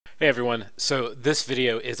Hey everyone, so this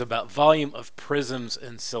video is about volume of prisms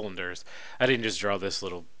and cylinders. I didn't just draw this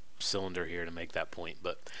little cylinder here to make that point,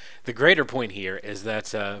 but the greater point here is that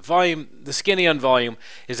the skinny on volume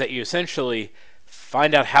is that you essentially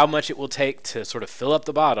find out how much it will take to sort of fill up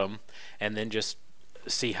the bottom and then just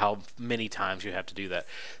see how many times you have to do that.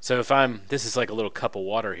 So this is like a little cup of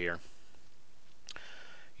water here.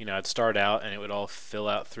 I'd start out and it would all fill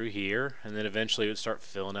out through here, and then eventually it would start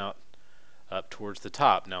filling out up towards the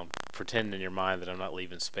top. Now, pretend in your mind that I'm not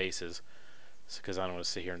leaving spaces because I don't want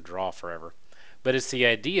to sit here and draw forever. But it's the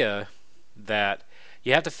idea that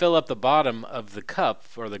you have to fill up the bottom of the cup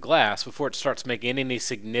or the glass before it starts making any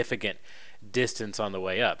significant distance on the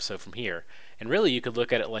way up. So from here, and really you could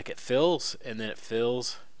look at it like it fills, and then it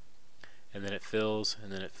fills, and then it fills,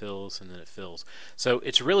 and then it fills, and then it fills. So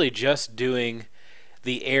it's really just doing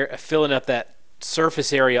the air, filling up that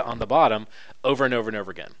surface area on the bottom over and over and over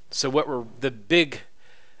again. So the big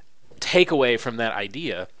takeaway from that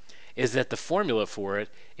idea is that the formula for it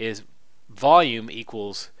is volume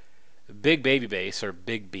equals big baby base, or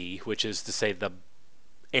big B, which is to say the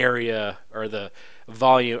area, or the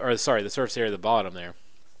volume, or sorry, the surface area of the bottom there.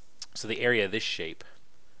 So the area of this shape,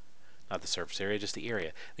 not the surface area, just the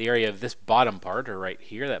area. The area of this bottom part, or right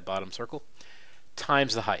here, that bottom circle,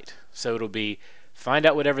 times the height. So it'll be find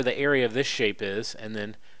out whatever the area of this shape is, and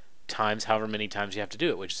then times however many times you have to do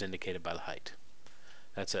it, which is indicated by the height.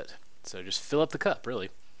 That's it. So just fill up the cup, really.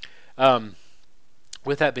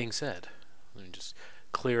 With that being said, let me just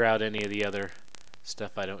clear out any of the other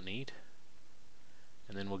stuff I don't need,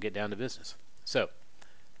 and then we'll get down to business. So,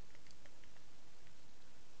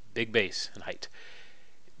 big base and height.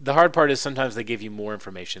 The hard part is sometimes they give you more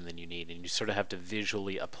information than you need, and you sort of have to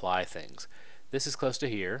visually apply things. This is close to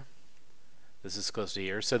here. This is close to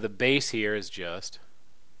here. So the base here is just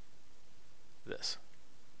this.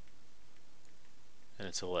 And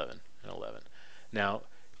it's 11 and 11. Now,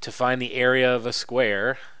 to find the area of a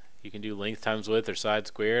square, you can do length times width, or side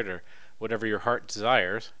squared, or whatever your heart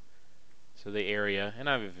desires. So the area, and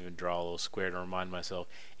I've even drawn a little square to remind myself.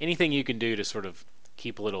 Anything you can do to sort of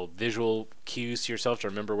keep a little visual cues to yourself to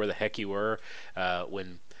remember where the heck you were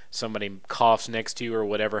when somebody coughs next to you or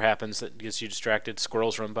whatever happens that gets you distracted,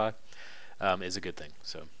 squirrels run by, is a good thing.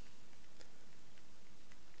 So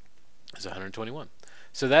it's 121.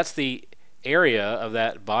 So that's the area of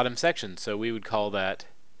that bottom section. So we would call that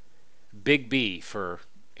big B for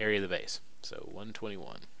area of the base. So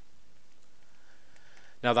 121.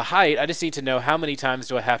 Now the height, I just need to know how many times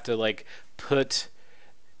do I have to like put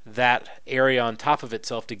that area on top of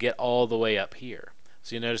itself to get all the way up here.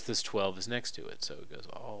 So you notice this 12 is next to it, so it goes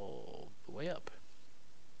all the way up.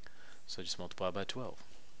 So just multiply by 12.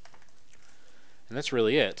 And that's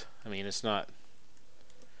really it. I mean, it's not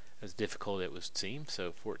as difficult as it would seem,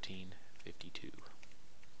 so 1452.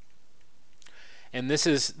 And this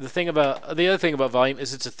is the other thing about volume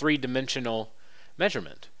is it's a three-dimensional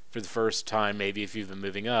measurement. For the first time, maybe if you've been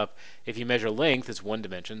moving up, if you measure length, it's one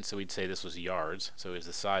dimension, so we'd say this was yards, so it's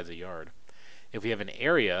the size of a yard. If we have an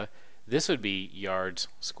area, this would be yards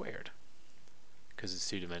squared, because it's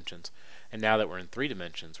 2 dimensions. And now that we're in 3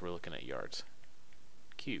 dimensions, we're looking at yards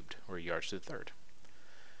cubed, or yards to the third.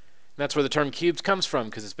 And that's where the term cubed comes from,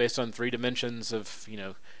 because it's based on 3 dimensions of,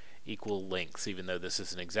 equal lengths. Even though this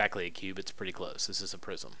isn't exactly a cube, it's pretty close. This is a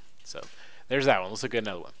prism. So there's that one. Let's look at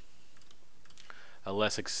another one. A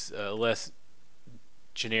less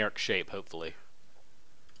generic shape, hopefully.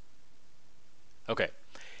 Okay,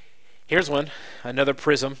 here's one, another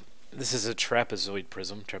prism. This is a trapezoid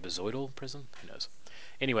prism, trapezoidal prism, who knows.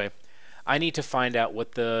 Anyway, I need to find out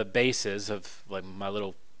what the base is of like my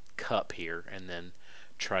little cup here, and then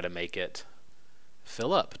try to make it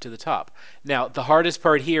fill up to the top. Now, the hardest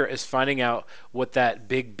part here is finding out what that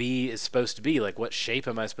big B is supposed to be, like what shape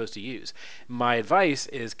am I supposed to use. My advice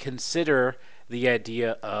is consider the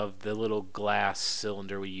idea of the little glass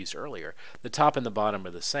cylinder we used earlier. The top and the bottom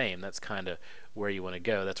are the same. That's kind of where you want to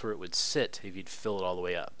go. That's where it would sit if you'd fill it all the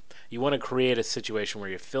way up. You want to create a situation where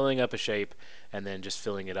you're filling up a shape and then just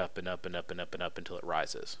filling it up and up and up and up and up until it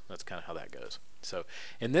rises. That's kind of how that goes. So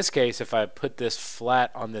in this case, if I put this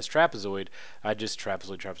flat on this trapezoid, I just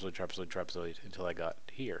trapezoid, trapezoid, trapezoid, trapezoid until I got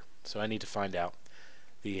here. So I need to find out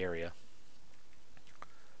the area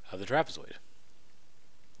of the trapezoid.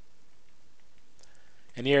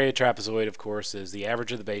 And the area of trapezoid, of course, is the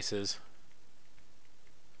average of the bases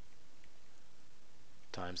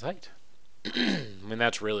times height. I mean,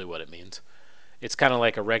 that's really what it means. It's kind of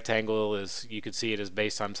like a rectangle, is you could see it as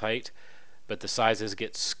base times height, but the sizes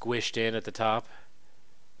get squished in at the top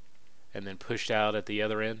and then pushed out at the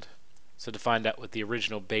other end. So to find out what the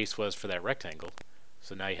original base was for that rectangle,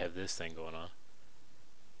 so now you have this thing going on.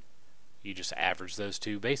 You just average those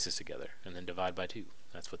two bases together and then divide by 2.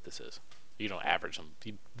 That's what this is. You don't average them.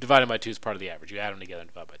 You divide them by 2 is part of the average. You add them together and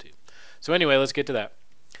divide by 2. So anyway, let's get to that.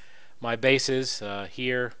 My bases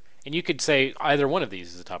here, and you could say either one of these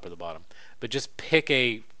is the top or the bottom, but just pick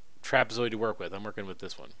a trapezoid to work with. I'm working with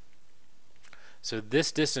this one. So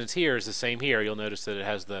this distance here is the same here. You'll notice that it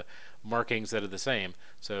has the markings that are the same.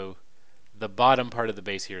 So the bottom part of the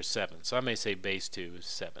base here is 7. So I may say base 2 is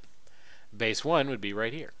 7. Base 1 would be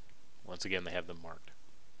right here. Once again, they have them marked.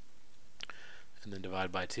 And then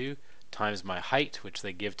divide by 2 times my height, which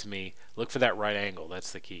they give to me. Look for that right angle.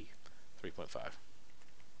 That's the key. 3.5.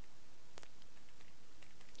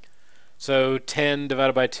 So 10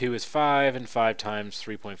 divided by 2 is 5, and 5 times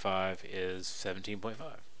 3.5 is 17.5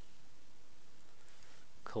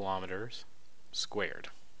 kilometers squared.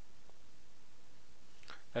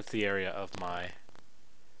 That's the area of my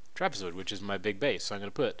trapezoid, which is my big base. So I'm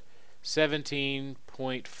going to put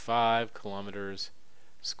 17.5 kilometers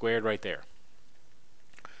squared right there.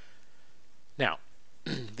 Now,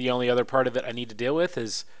 the only other part of it I need to deal with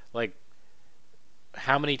is, like,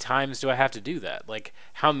 how many times do I have to do that? Like,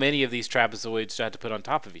 how many of these trapezoids do I have to put on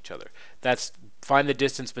top of each other? That's, find the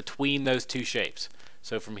distance between those two shapes.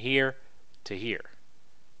 So from here to here.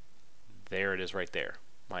 There it is right there,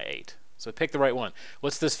 my 8. So pick the right one.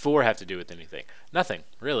 What's this 4 have to do with anything? Nothing,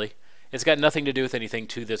 really. It's got nothing to do with anything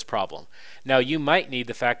to this problem. Now, you might need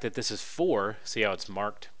the fact that this is 4. See how it's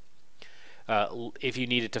marked? If you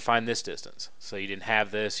needed to find this distance. So you didn't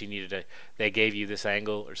have this, you needed to, they gave you this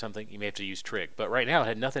angle or something, you may have to use trig. But right now it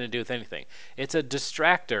had nothing to do with anything. It's a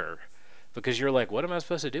distractor because you're like, what am I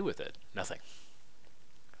supposed to do with it? Nothing.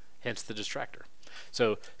 Hence the distractor.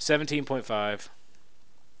 So 17.5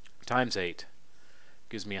 times 8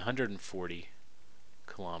 gives me 140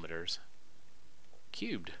 kilometers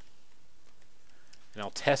cubed. And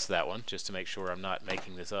I'll test that one just to make sure I'm not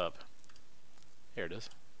making this up. There it is.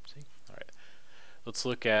 See? All right. Let's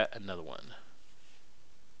look at another one.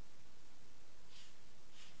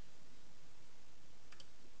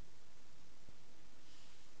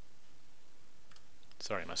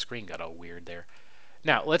 Sorry, my screen got all weird there.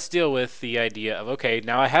 Now, let's deal with the idea of, okay,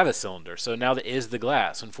 now I have a cylinder, so now that is the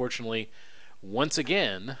glass. Unfortunately, once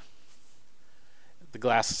again, the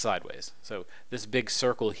glass is sideways. So this big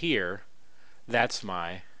circle here, that's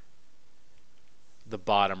the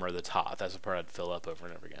bottom or the top. That's the part I'd fill up over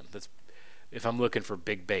and over again. That's, if I'm looking for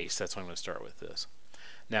big base, that's what I'm going to start with this.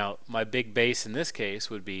 Now, my big base in this case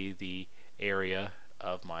would be the area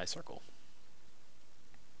of my circle.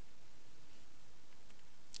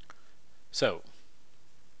 So,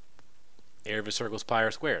 area of a circle is pi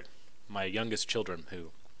r squared. My youngest children,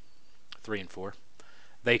 who 3 and 4,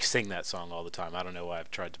 they sing that song all the time. I don't know why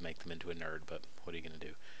I've tried to make them into a nerd, but what are you going to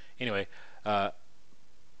do? Anyway,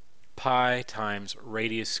 pi times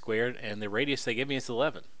radius squared, and the radius they give me is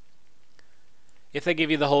 11. If they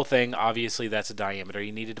give you the whole thing, obviously that's a diameter.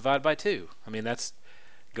 You need to divide by 2. I mean, that's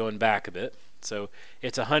going back a bit. So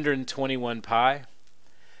it's 121 pi.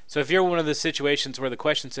 So if you're one of the situations where the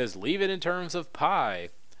question says, leave it in terms of pi,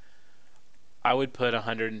 I would put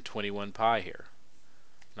 121 pi here.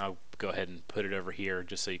 And I'll go ahead and put it over here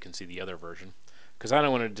just so you can see the other version. Because I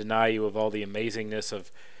don't want to deny you of all the amazingness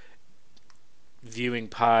of viewing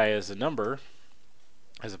pi as a number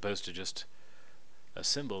as opposed to just a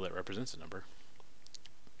symbol that represents a number.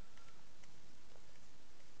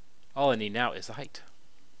 All I need now is the height.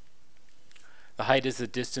 The height is the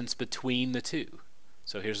distance between the two.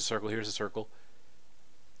 So here's a circle,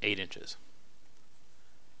 8 inches.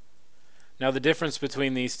 Now the difference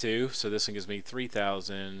between these two, so this one gives me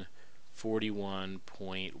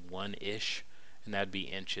 3,041.1-ish, and that'd be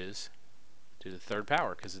inches to the third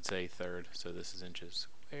power because it's a third. So this is inches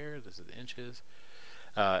squared, this is inches.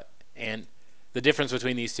 And the difference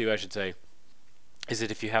between these two, I should say, is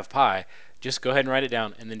that if you have pi, just go ahead and write it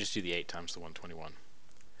down and then just do the 8 times the 121.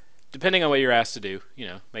 Depending on what you're asked to do, you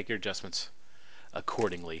know, make your adjustments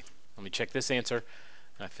accordingly. Let me check this answer.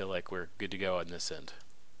 I feel like we're good to go on this end.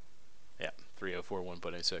 Yeah,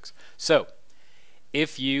 3041.86. So,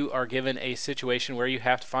 if you are given a situation where you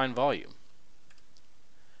have to find volume,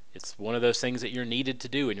 it's one of those things that you're needed to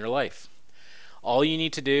do in your life. All you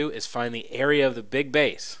need to do is find the area of the big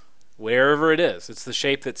base, wherever it is. It's the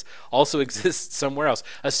shape that also exists somewhere else,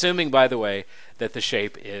 assuming, by the way, that the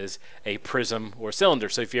shape is a prism or cylinder.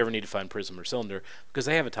 So if you ever need to find prism or cylinder, because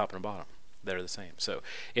they have a top and a bottom, they're the same. So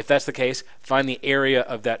if that's the case, find the area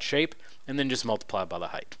of that shape, and then just multiply by the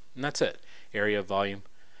height. And that's it. Area of volume,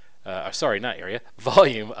 sorry, not area,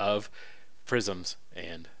 volume of prisms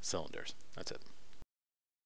and cylinders. That's it.